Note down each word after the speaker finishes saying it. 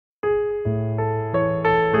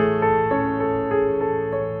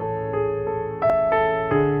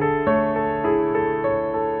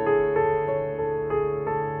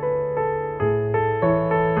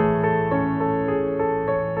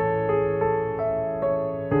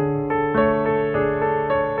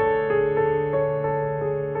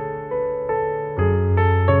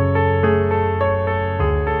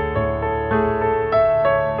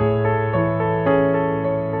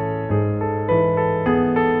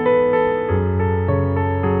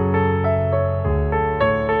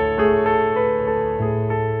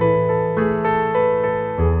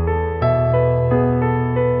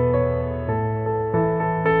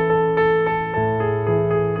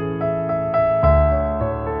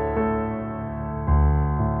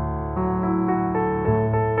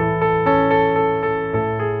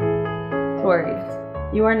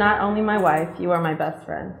are not only my wife, you are my best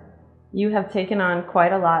friend. You have taken on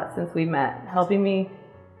quite a lot since we met, helping me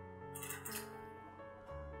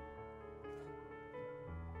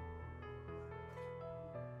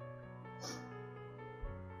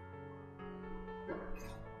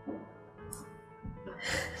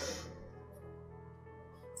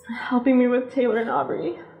with Taylor and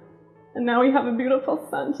Aubrey. And now we have a beautiful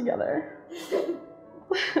son together.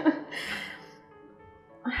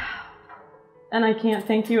 And I can't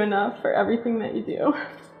thank you enough for everything that you do.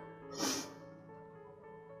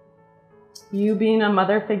 You being a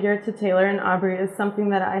mother figure to Taylor and Aubrey is something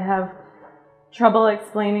that I have trouble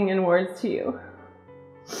explaining in words to you.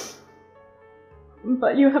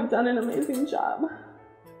 But you have done an amazing job.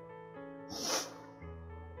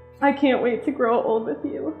 I can't wait to grow old with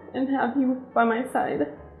you and have you by my side.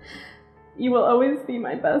 You will always be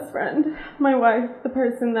my best friend, my wife, the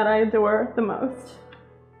person that I adore the most.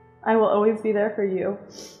 I will always be there for you,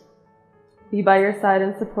 be by your side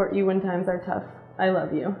and support you when times are tough. I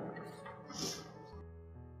love you.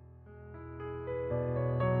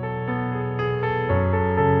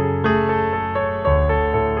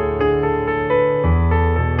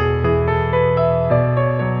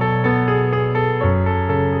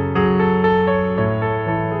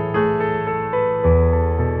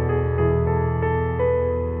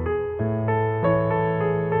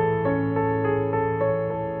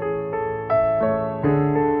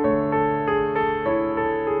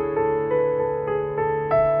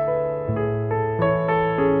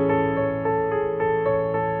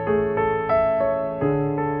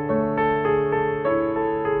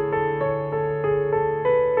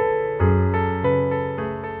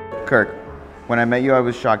 Kirk, when I met you, I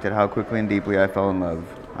was shocked at how quickly and deeply I fell in love.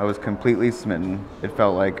 I was completely smitten. It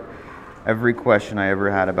felt like every question I ever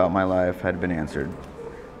had about my life had been answered.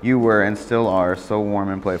 You were, and still are, so warm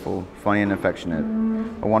and playful, funny and affectionate,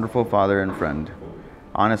 a wonderful father and friend.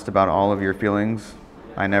 Honest about all of your feelings.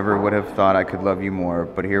 I never would have thought I could love you more,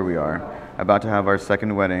 but here we are, about to have our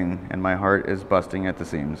second wedding, and my heart is busting at the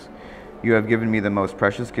seams. You have given me the most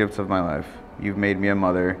precious gifts of my life. You've made me a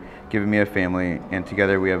mother, given me a family, and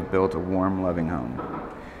together we have built a warm, loving home.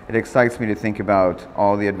 It excites me to think about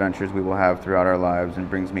all the adventures we will have throughout our lives and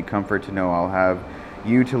brings me comfort to know I'll have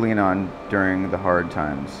you to lean on during the hard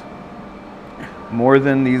times. More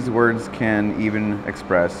than these words can even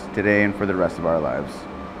express, today and for the rest of our lives.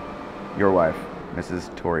 Your wife,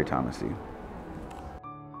 Mrs. Tori Thomasy.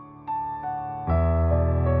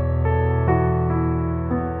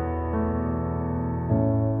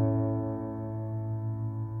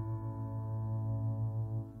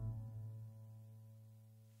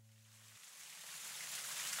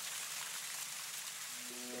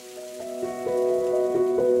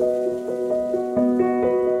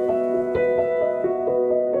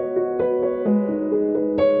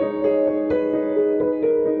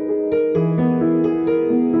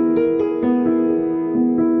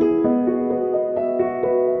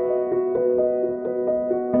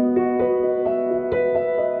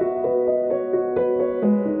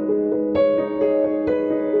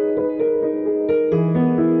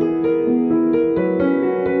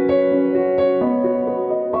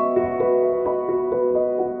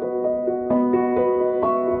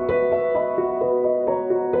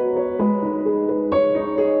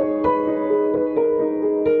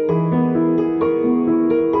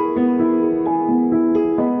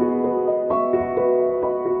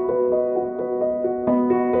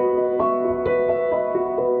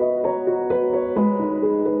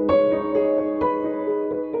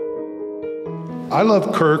 I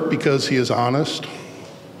love Kirk because he is honest,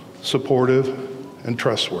 supportive, and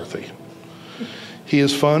trustworthy. He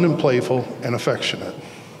is fun and playful and affectionate.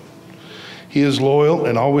 He is loyal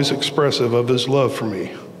and always expressive of his love for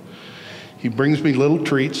me. He brings me little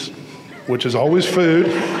treats, which is always food,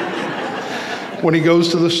 when he goes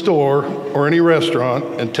to the store or any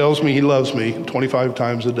restaurant and tells me he loves me 25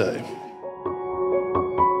 times a day.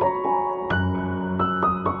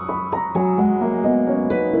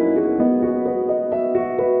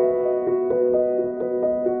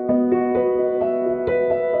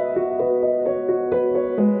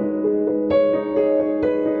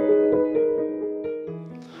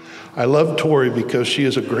 I love Tori because she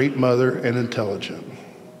is a great mother and intelligent.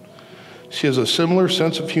 She has a similar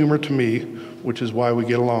sense of humor to me, which is why we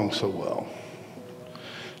get along so well.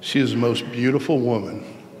 She is the most beautiful woman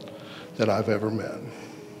that I've ever met.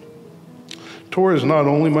 Tori is not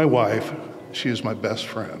only my wife, she is my best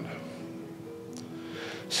friend.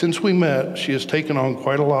 Since we met, she has taken on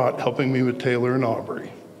quite a lot helping me with Taylor and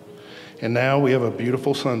Aubrey. And now we have a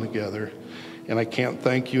beautiful son together, and I can't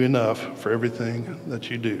thank you enough for everything that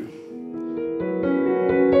you do.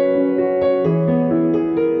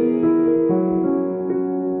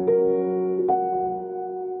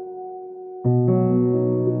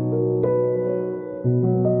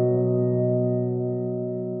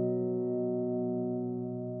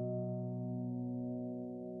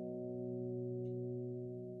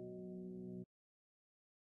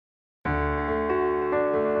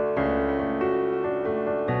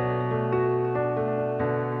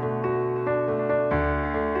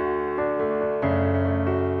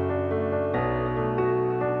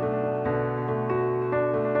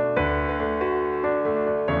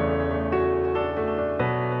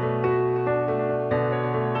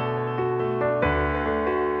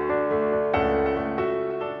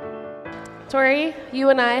 Tori, you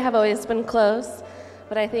and I have always been close,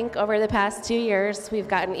 but I think over the past 2 years, we've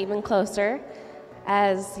gotten even closer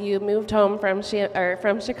as you moved home from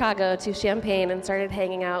Chicago to Champaign and started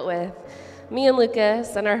hanging out with me and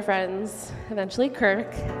Lucas and our friends, eventually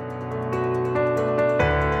Kirk.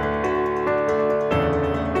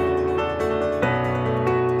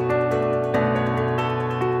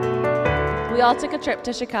 We all took a trip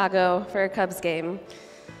to Chicago for a Cubs game.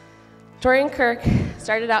 Tori and Kirk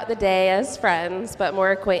started out the day as friends, but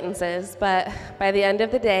more acquaintances. But by the end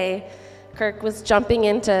of the day, Kirk was jumping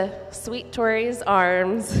into sweet Tori's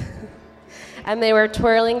arms, and they were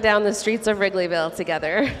twirling down the streets of Wrigleyville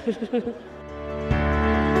together.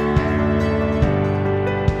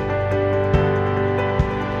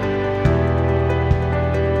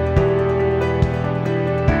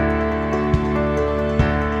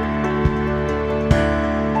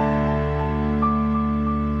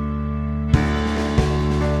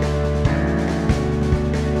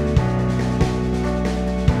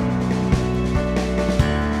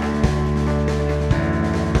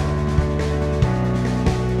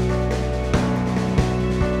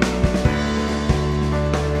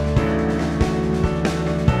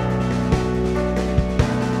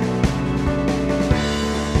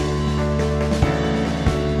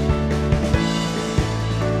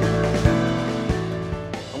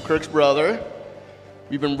 Kirk's brother.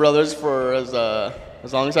 We've been brothers for as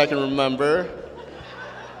long as I can remember.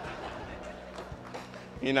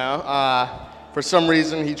 You know, for some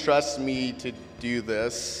reason he trusts me to do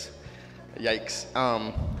this. Yikes.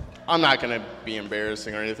 I'm not gonna be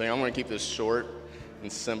embarrassing or anything. I'm gonna keep this short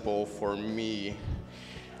and simple for me.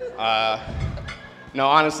 No,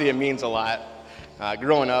 honestly, it means a lot.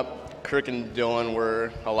 Growing up, Kirk and Dylan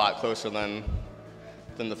were a lot closer than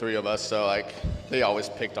the three of us, so like they always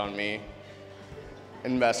picked on me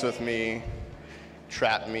and messed with me,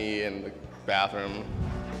 trapped me in the bathroom.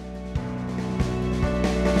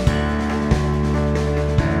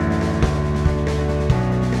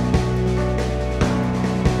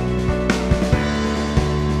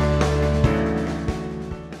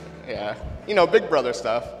 Yeah, you know, big brother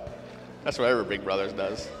stuff. That's what every big brother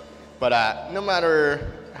does. But no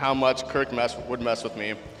matter how much Kirk would mess with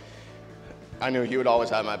me, I knew he would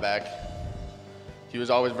always have my back. He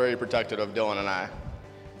was always very protective of Dylan and I.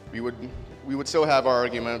 We would still have our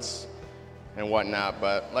arguments and whatnot,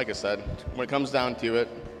 but like I said, when it comes down to it,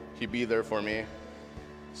 he'd be there for me.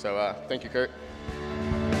 So thank you, Kurt.